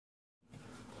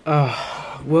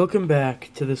Welcome back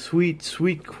to the sweet,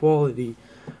 sweet quality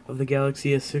of the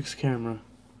Galaxy S6 camera.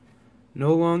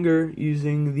 No longer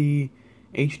using the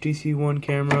HTC One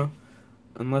camera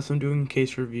unless I'm doing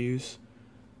case reviews.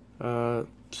 So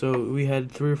we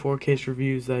had 3 or 4 case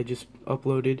reviews that I just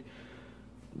uploaded.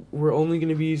 We're only going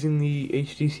to be using the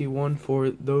HTC One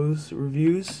for those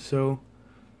reviews, so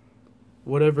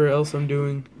whatever else I'm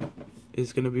doing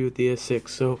is going to be with the S6.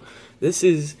 So this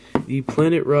is the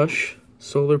Planet Rush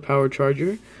solar power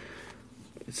charger.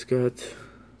 It's got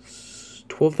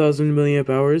 12,000 milliamp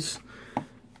hours.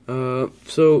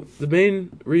 So the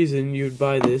main reason you'd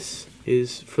buy this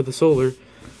is for the solar,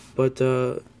 but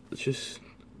let's just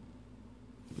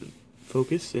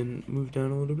focus and move down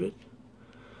a little bit.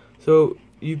 So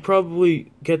you'd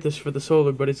probably get this for the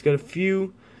solar, but it's got a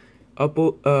few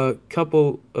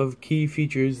couple of key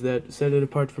features that set it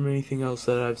apart from anything else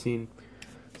that I've seen.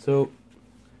 So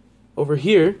over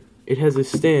here it has a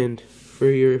stand for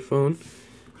your phone.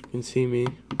 You can see me.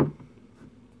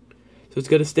 So it's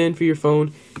got a stand for your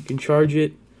phone. You can charge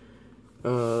it.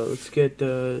 Let's get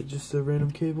just a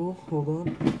random cable. Hold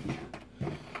on.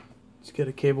 Let's get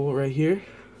a cable right here.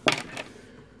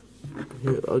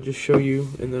 Here, I'll just show you,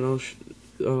 and then I'll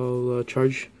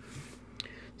charge.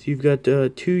 So you've got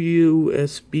 2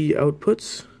 USB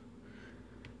outputs.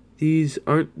 These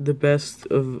aren't the best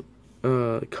of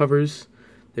covers.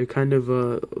 They're kind of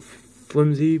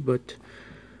flimsy, but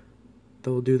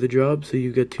they'll do the job. So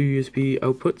you've got 2 USB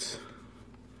outputs.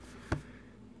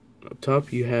 Up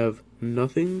top you have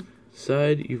nothing.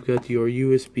 Side you've got your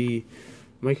USB,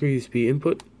 micro USB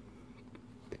input.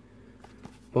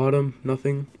 Bottom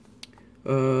nothing.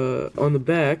 On the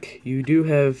back you do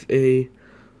have a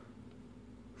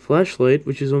flashlight,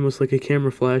 which is almost like a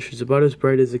camera flash. It's about as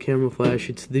bright as a camera flash.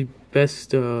 It's the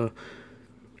best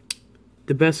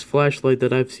flashlight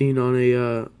that I've seen on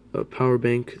a power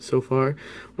bank so far.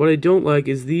 What I don't like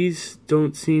is these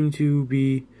don't seem to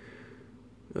be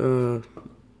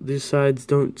these sides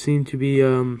don't seem to be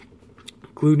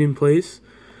glued in place.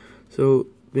 So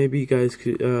maybe you guys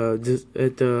could just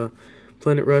at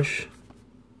Planet Rush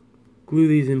glue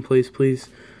these in place, please.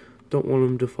 Don't want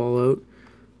them to fall out,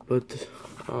 but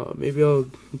maybe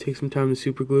I'll take some time to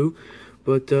super glue.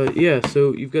 But yeah,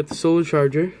 so you've got the solar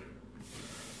charger.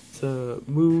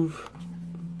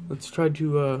 Let's try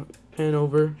to pan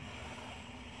over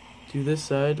to this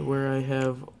side where I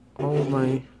have all of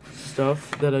my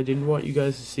stuff that I didn't want you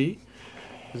guys to see.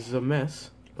 This is a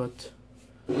mess, but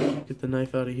get the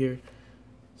knife out of here.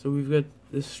 So we've got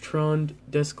this Tron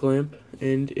desk lamp,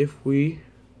 and if we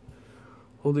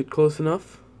hold it close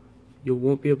enough, you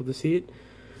won't be able to see it,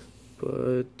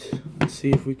 but let's see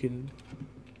if we can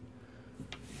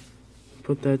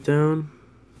put that down.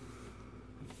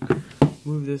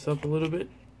 Move this up a little bit.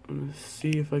 I'm going to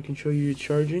see if I can show you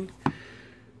charging.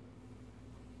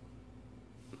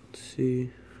 Let's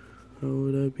see, how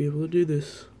would I be able to do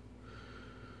this?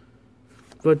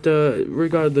 But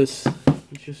regardless,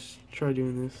 let's just try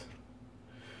doing this.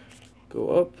 Go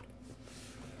up.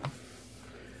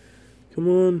 Come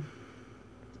on.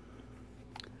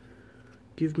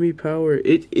 Give me power.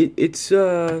 It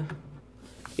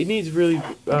needs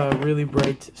really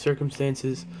bright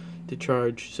circumstances to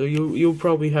charge, so you'll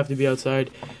probably have to be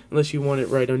outside unless you want it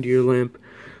right under your lamp.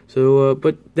 So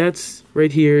but that's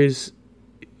right here is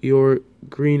your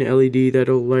green LED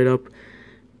that'll light up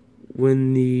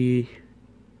when the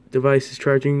device is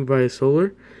charging via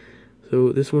solar.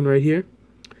 So this one right here,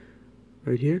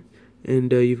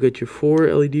 and you've got your 4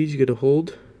 LEDs you got to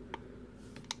hold.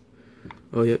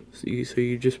 Oh yeah, so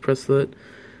you just press that,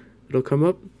 it'll come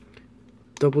up,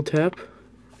 double tap,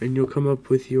 and you'll come up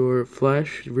with your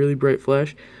flash, really bright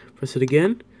flash. Press it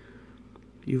again.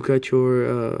 You've got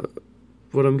your,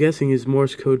 what I'm guessing is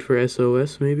Morse code for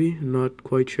SOS, maybe. I'm not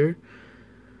quite sure.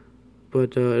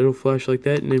 But it'll flash like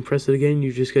that, and then press it again.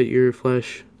 You just got your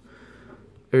flash,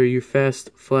 or your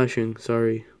fast flashing,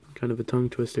 sorry. Kind of a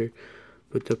tongue twister.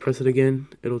 But press it again,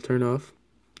 it'll turn off.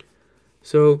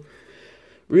 So,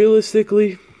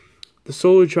 realistically, the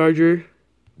solar charger,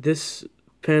 this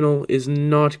panel is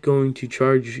not going to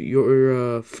charge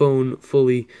your phone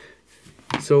fully.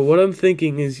 So what I'm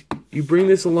thinking is you bring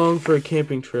this along for a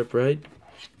camping trip, right?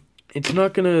 It's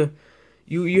not gonna,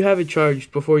 you have it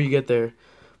charged before you get there,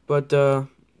 but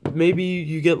maybe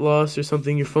you get lost or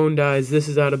something, your phone dies, this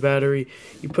is out of battery,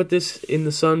 you put this in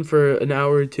the sun for an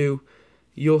hour or two,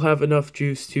 you'll have enough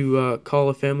juice to call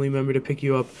a family member to pick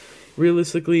you up.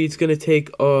 Realistically, it's gonna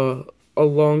take a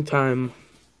long time,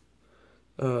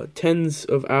 tens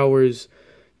of hours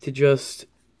to just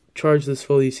charge this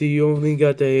fully. See, you only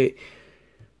got a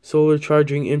solar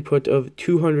charging input of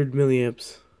 200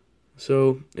 milliamps.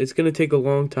 so it's gonna take a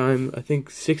long time. I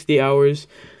think 60 hours.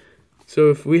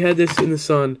 So if we had this in the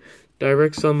sun,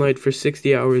 direct sunlight for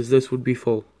 60 hours, this would be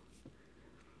full.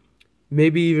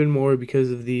 Maybe even more because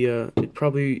of the it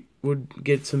probably would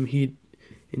get some heat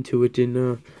into it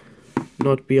and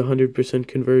not be 100%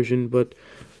 conversion. But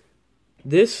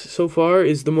this so far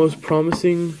is the most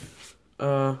promising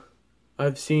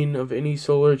I've seen of any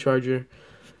solar charger,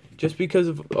 just because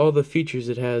of all the features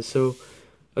it has. So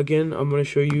again, I'm going to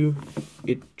show you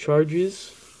it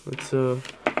charges. Let's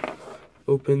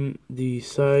open the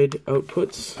side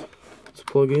outputs. Let's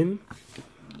plug in.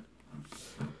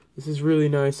 This is really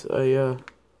nice. I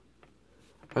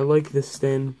like this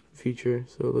stand feature.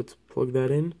 So let's plug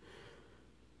that in.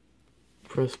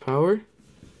 Press power.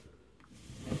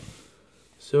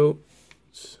 So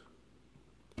let's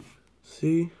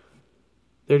see,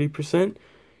 30%.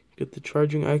 Get the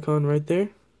charging icon right there.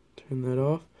 Turn that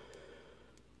off.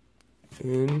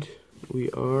 And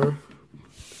we are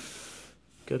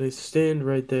got a stand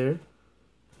right there.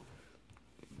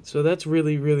 So that's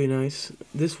really, really nice.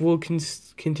 This will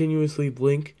continuously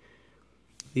blink,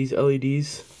 these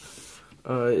LEDs.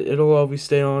 It'll always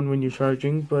stay on when you're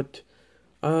charging, but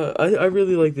I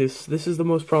really like this. This is the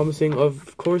most promising.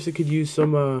 Of course, it could use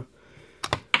some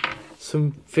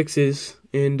fixes,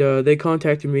 and they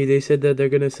contacted me. They said that they're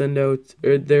gonna send out,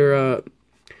 or they're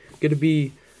gonna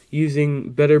be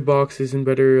using better boxes and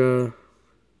better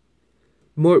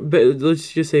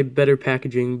let's just say better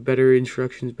packaging, better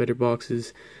instructions, better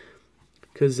boxes,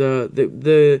 because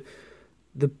the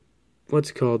what's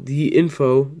it called, the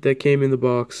info that came in the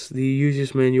box, the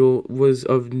user's manual, was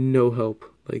of no help.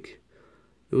 Like,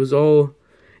 it was all,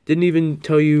 didn't even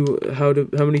tell you how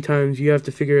many times you have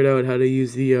to figure it out, how to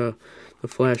use the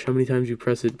flash, how many times you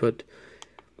press it. But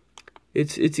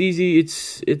it's easy,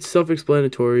 it's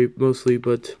self-explanatory mostly,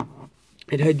 but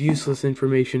it had useless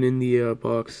information in the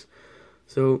box.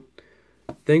 So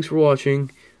thanks for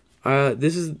watching.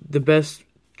 This is the best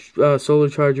solar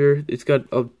charger. It's got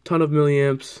a ton of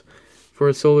milliamps for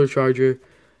a solar charger.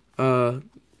 I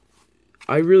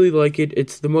really like it.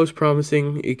 It's the most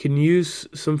promising. It can use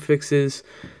some fixes.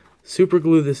 Super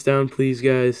glue this down, please,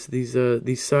 guys. These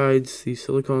sides, these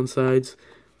silicone sides.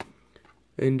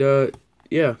 And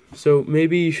yeah, so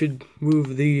maybe you should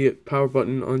move the power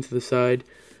button onto the side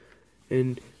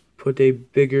and put a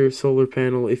bigger solar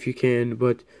panel if you can.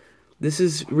 But this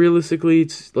is realistically,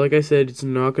 it's like I said, it's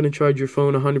not going to charge your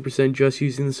phone 100% just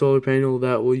using the solar panel.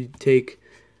 That will take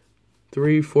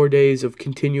 3-4 days of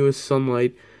continuous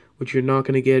sunlight, which you're not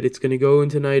going to get. It's going to go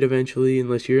into night eventually,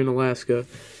 unless you're in Alaska.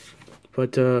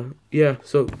 But yeah,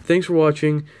 so thanks for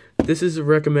watching. This is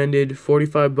recommended,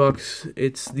 $45.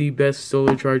 It's the best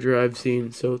solar charger I've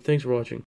seen. So thanks for watching.